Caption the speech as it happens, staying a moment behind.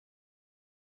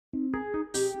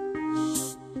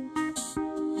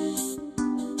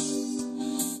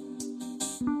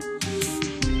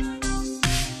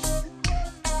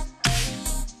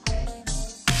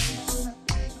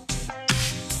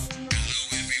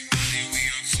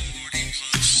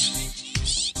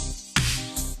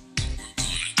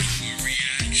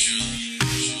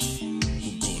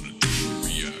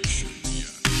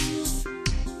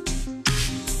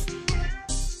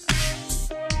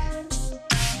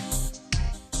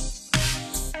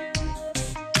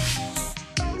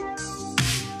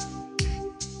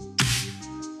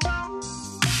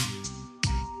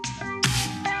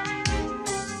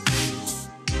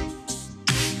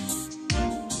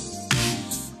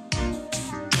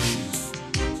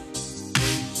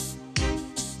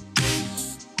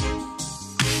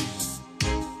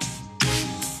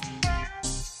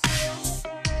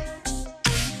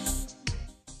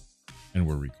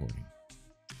we're recording.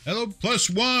 Hello, plus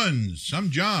ones. I'm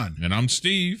John. And I'm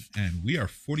Steve. And we are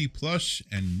 40 plus,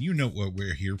 and you know what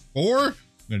we're here for. We're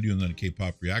going to do another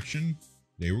K-pop reaction.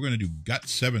 Today we're going to do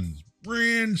GOT7's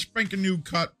brand spanking new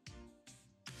cut.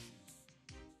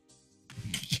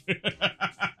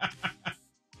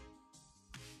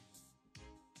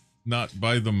 Not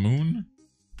by the moon?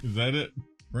 Is that it?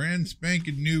 Brand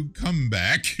spanking new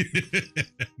comeback.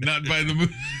 Not by the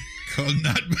moon. Called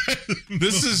Not by the Moon.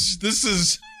 This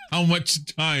is how much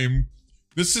time.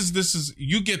 This is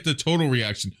you get the total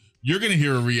reaction. You're going to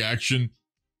hear a reaction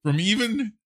from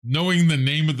even knowing the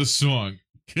name of the song.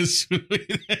 Because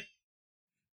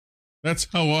that's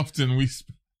how often we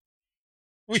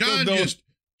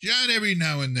John every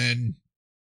now and then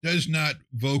does not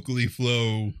vocally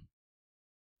flow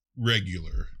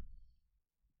regular.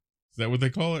 Is that what they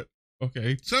call it?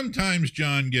 Okay. Sometimes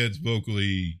John gets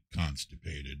vocally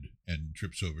constipated and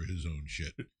trips over his own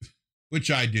shit,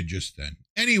 which I did just then.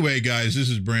 Anyway, guys, this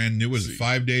is brand new. It was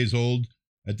 5 days old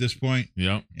at this point.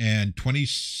 Yeah. And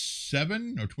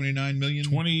 27 or 29 million?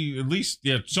 20, at least,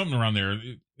 yeah, something around there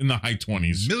in the high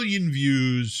 20s. Million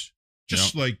views,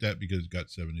 just like that, because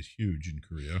GOT7 is huge in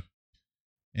Korea.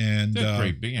 And they're a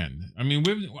great band. I mean,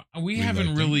 we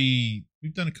haven't really...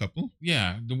 We've done a couple.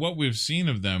 Yeah, what we've seen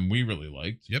of them, we really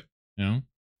liked. Yep. You know?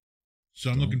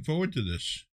 So I'm looking forward to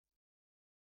this.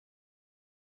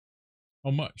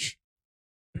 How much?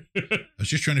 I was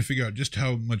just trying to figure out just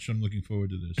how much I'm looking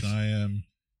forward to this. I am.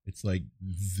 It's like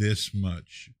this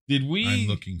much. I'm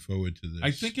looking forward to this. I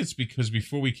think it's because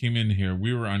before we came in here,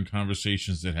 we were on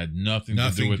conversations that had nothing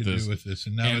to do with this.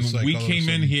 And now it's like we came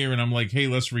in here and I'm like, hey,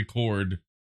 let's record.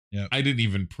 Yeah, I didn't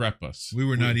even prep us. We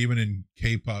were not even in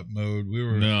K-pop mode. We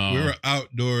were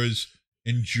outdoors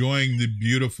enjoying the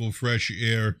beautiful fresh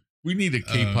air. We need a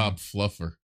K-pop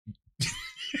fluffer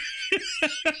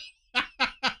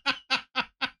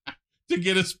to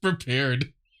get us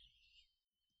prepared.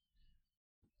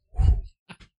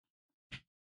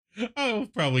 I'll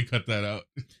probably cut that out.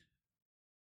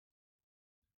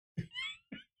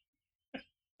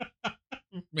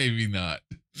 Maybe not.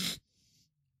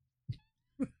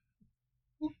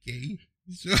 Okay.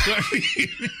 So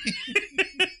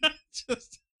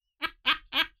just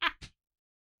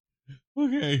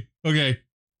okay.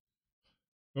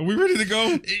 Are we ready to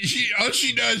go? All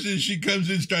she does is she comes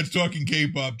in and starts talking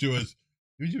K-pop to us.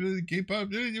 K-pop.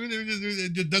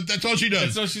 That's all she does.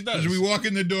 That's all she does. As we walk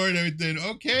in the door and everything.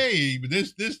 Okay,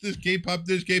 this K-pop,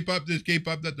 this K-pop, this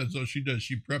K-pop. That's all she does.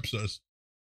 She preps us.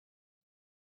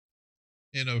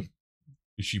 In a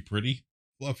is she pretty?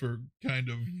 Fluffer kind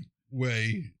of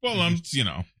way. Well,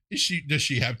 does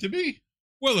she have to be?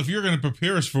 Well, if you're going to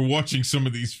prepare us for watching some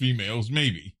of these females,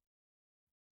 maybe.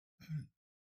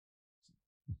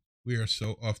 We are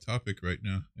so off topic right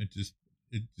now.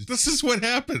 This is what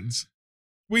happens.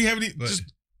 We haven't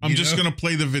I'm just going to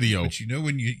play the video. But you know,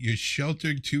 when you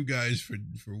shelter two guys for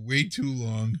way too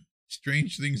long,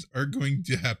 strange things are going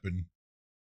to happen.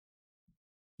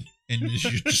 And this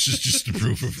is just the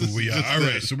proof of who we are. All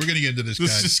right, so we're going to get into this, guys.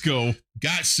 Let's just go.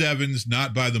 GOT7's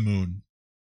Not by the Moon.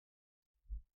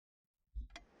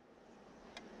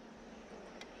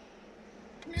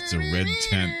 It's a red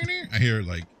tent. I hear it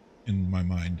like in my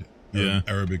mind. Yeah.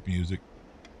 Arabic music.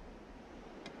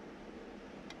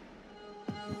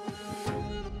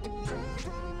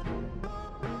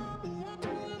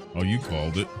 Oh, you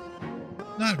called it.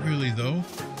 Not really, though.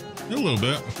 A little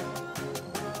bit.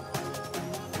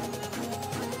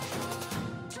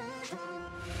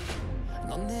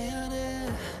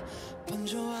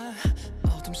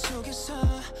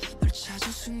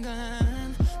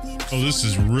 Oh, this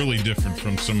is really different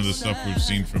from some of the stuff we've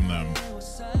seen from them.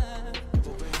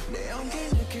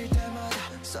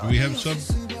 Do we have subs?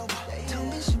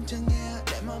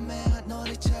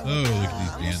 Oh, look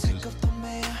at these dances.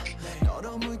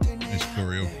 Nice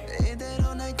choreo.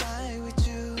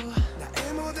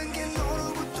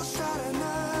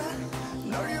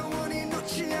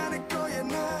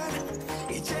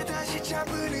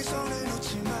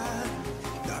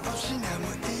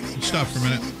 Stop for a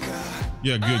minute.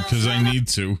 Yeah, good, because I need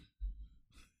to.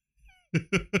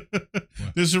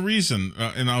 There's a reason,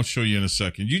 and I'll show you in a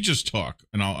second. You just talk,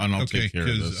 and I'll take care of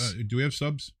this. Do we have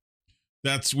subs?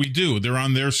 We do. They're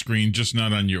on their screen, just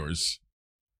not on yours.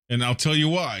 And I'll tell you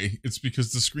why. It's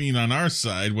because the screen on our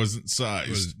side wasn't sized.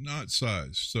 It was not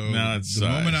sized. So the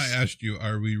moment I asked you,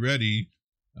 "Are we ready?"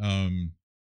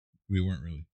 We weren't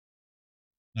really.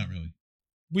 Not really.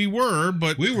 We were,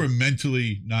 but we were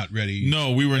mentally not ready.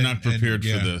 No, we were not prepared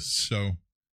for this. So,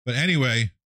 but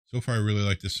anyway, So far, I really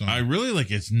like this song. I really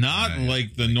like it. It's not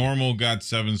like the normal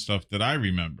GOT7 stuff that I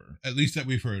remember. At least that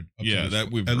we've heard.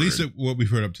 At least what we've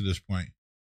heard up to this point.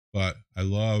 But I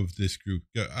love this group.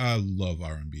 I love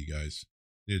R&B, guys.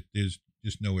 There's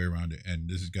just no way around it. And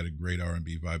this has got a great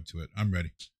R&B vibe to it. I'm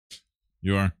ready.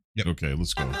 You are? Yep. Okay,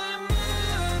 let's go.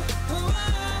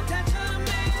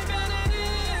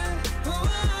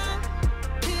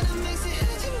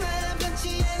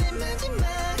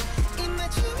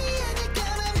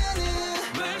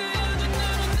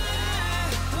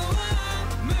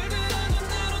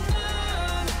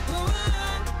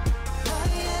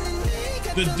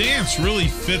 The dance really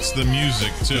fits the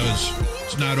music too.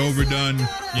 It's not overdone.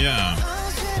 Yeah.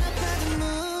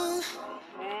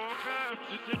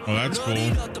 Oh, that's cool.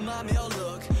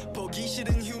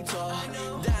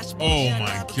 Oh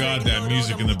my God, that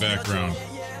music in the background.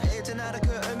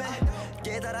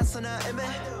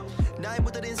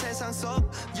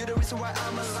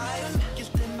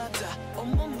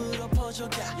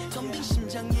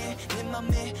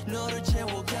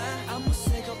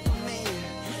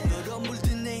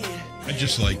 I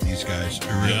just like these guys.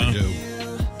 I really do.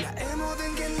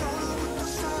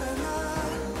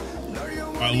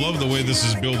 I love the way this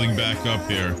is building back up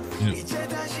here. Yeah.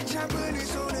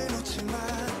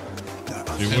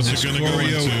 Dude, what's it gonna go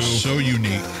into? So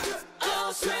unique.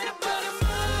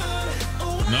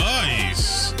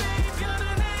 Nice.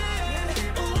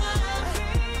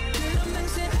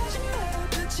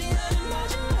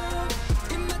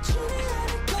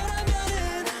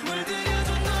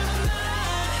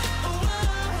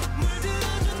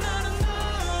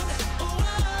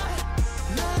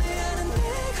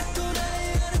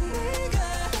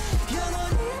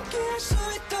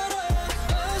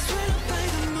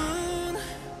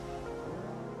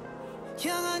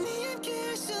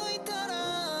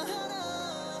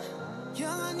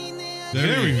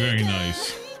 Very, very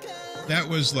nice. That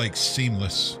was like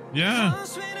seamless. Yeah.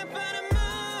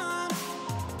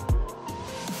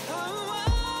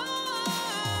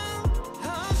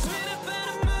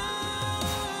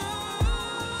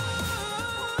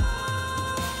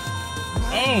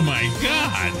 Oh my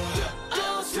God.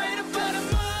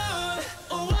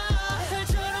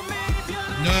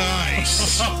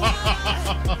 Nice.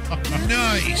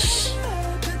 Nice.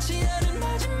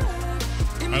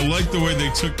 I like the way they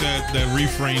took that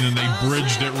refrain and they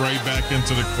bridged it right back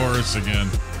into the chorus again.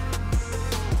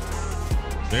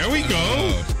 There we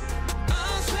go.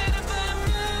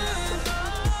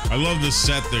 I love the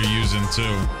set they're using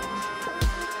too.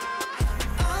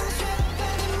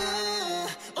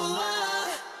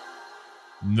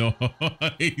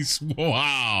 Nice.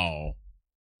 Wow.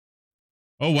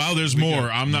 Oh, wow, there's more.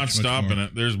 I'm not stopping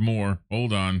it. There's more.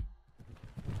 Hold on.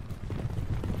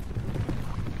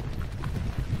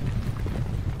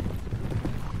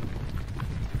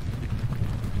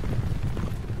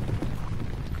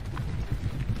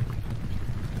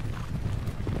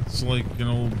 It's like an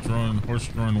old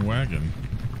horse-drawn wagon.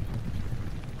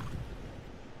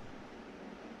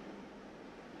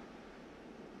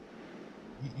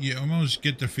 You almost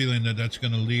get the feeling that that's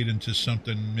going to lead into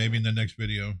something maybe in the next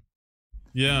video.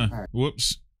 Yeah.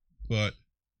 Whoops. But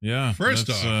yeah. First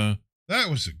off, that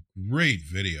was a great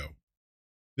video.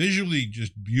 Visually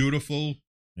just beautiful.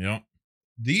 Yeah.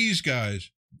 These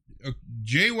guys,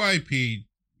 JYP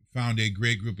found a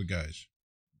great group of guys.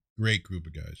 Great group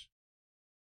of guys.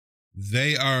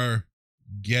 They are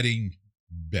getting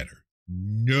better.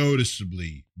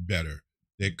 Noticeably better.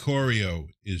 Their choreo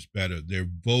is better. Their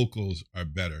vocals are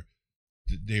better.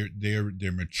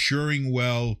 They're maturing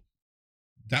well.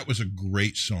 That was a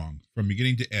great song from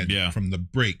beginning to end. Yeah. From the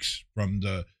breaks, from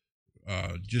the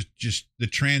just the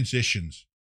transitions,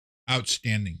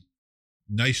 outstanding,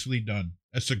 nicely done.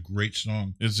 That's a great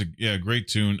song. It's a great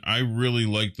tune. I really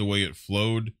like the way it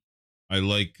flowed. I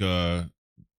like the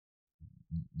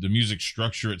music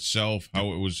structure itself,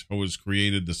 how it was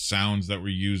created, the sounds that were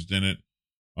used in it,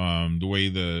 the way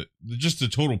just the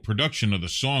total production of the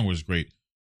song was great.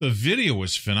 The video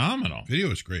was phenomenal. Video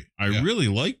was great. I really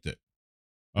liked it.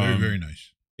 Very, very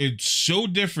nice. It's so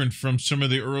different from some of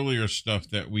the earlier stuff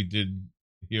that we did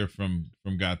hear from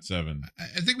GOT7.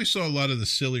 I think we saw a lot of the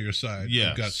sillier side of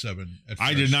GOT7 at first.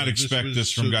 I did not expect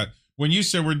this from GOT. When you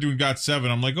said we're doing GOT7,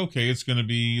 I'm like, okay, it's going to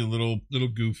be a little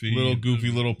goofy,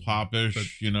 little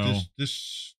popish, you know.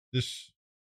 This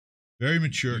very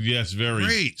mature. Yes, very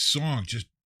great song. Just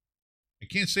I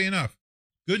can't say enough.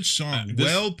 Good song,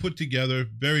 well put together,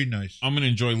 very nice. I'm going to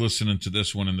enjoy listening to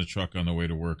this one in the truck on the way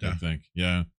to work. I think,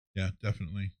 yeah,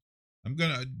 definitely. I'm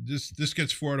gonna this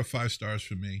gets 4 out of 5 stars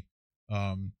for me.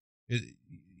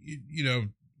 You know,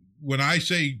 when I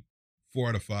say 4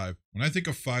 out of 5, when I think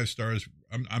of 5 stars,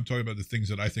 I'm talking about the things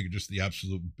that I think are just the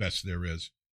absolute best there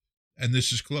is. And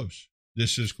this is close.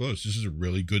 This is close. This is a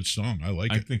really good song. I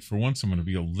like it. I think for once I'm going to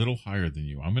be a little higher than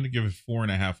you. I'm going to give it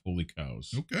 4.5 holy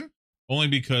cows. Okay. Only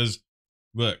because,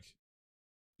 look,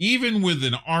 even with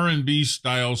an R&B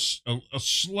style, a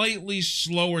slightly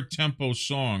slower tempo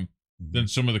song than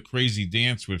some of the crazy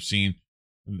dance we've seen,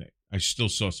 I still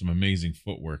saw some amazing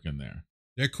footwork in there.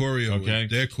 Their choreo, okay.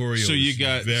 Their choreo. So you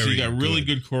got really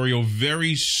good choreo,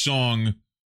 very song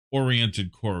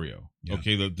oriented choreo. Yeah.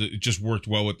 Okay, it just worked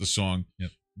well with the song.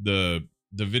 Yep.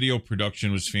 The video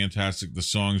production was fantastic. The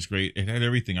song's great. It had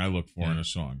everything I look for in a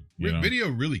song. Video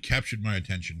really captured my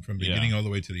attention from beginning all the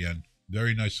way to the end.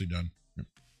 Very nicely done. Yep.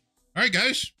 All right,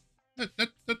 guys,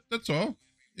 that's all.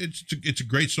 It's a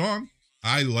great song.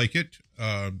 I like it.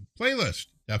 Playlist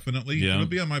definitely. Yeah. It'll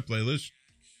be on my playlist.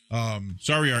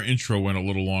 Sorry, our intro went a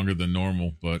little longer than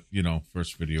normal, but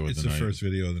first video of the night. It's the first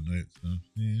video of the night. So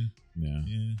yeah.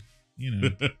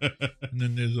 And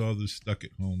then there's all the stuck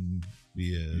at home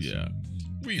BS. Yeah,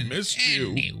 we missed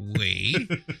you. Anyway,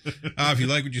 if you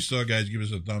like what you saw, guys, give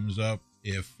us a thumbs up.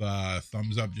 If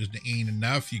thumbs up just ain't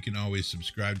enough, you can always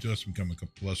subscribe to us, become a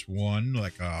 +1,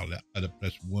 like all the other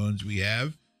 +1s we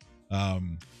have.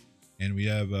 And we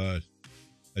have a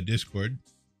Discord,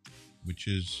 which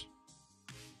is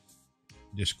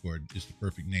Discord is the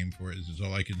perfect name for it. Is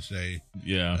all I can say.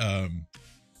 Yeah.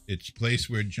 It's a place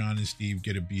where John and Steve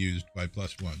get abused by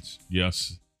 +1s.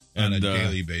 Yes. On a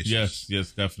daily basis.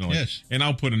 Yes, definitely. Yes. And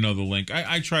I'll put another link.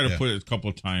 I try to put it a couple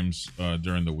of times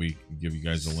during the week and give you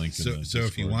guys a link. So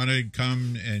if you want to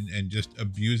come and just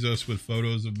abuse us with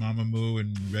photos of Mamamoo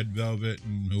and Red Velvet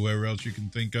and whoever else you can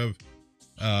think of,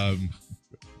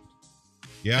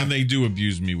 yeah. And they do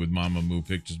abuse me with Mamamoo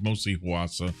pictures, mostly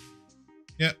Hwasa.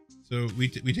 Yeah. So we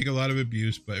take a lot of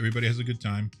abuse, but everybody has a good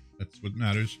time. That's what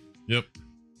matters. Yep.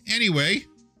 Anyway,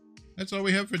 that's all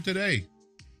we have for today.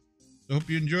 So hope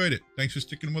you enjoyed it. Thanks for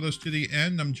sticking with us to the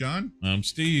end. I'm John. I'm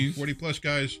Steve. 40+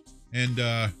 guys. And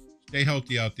stay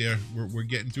healthy out there. We're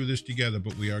getting through this together,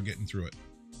 but we are getting through it.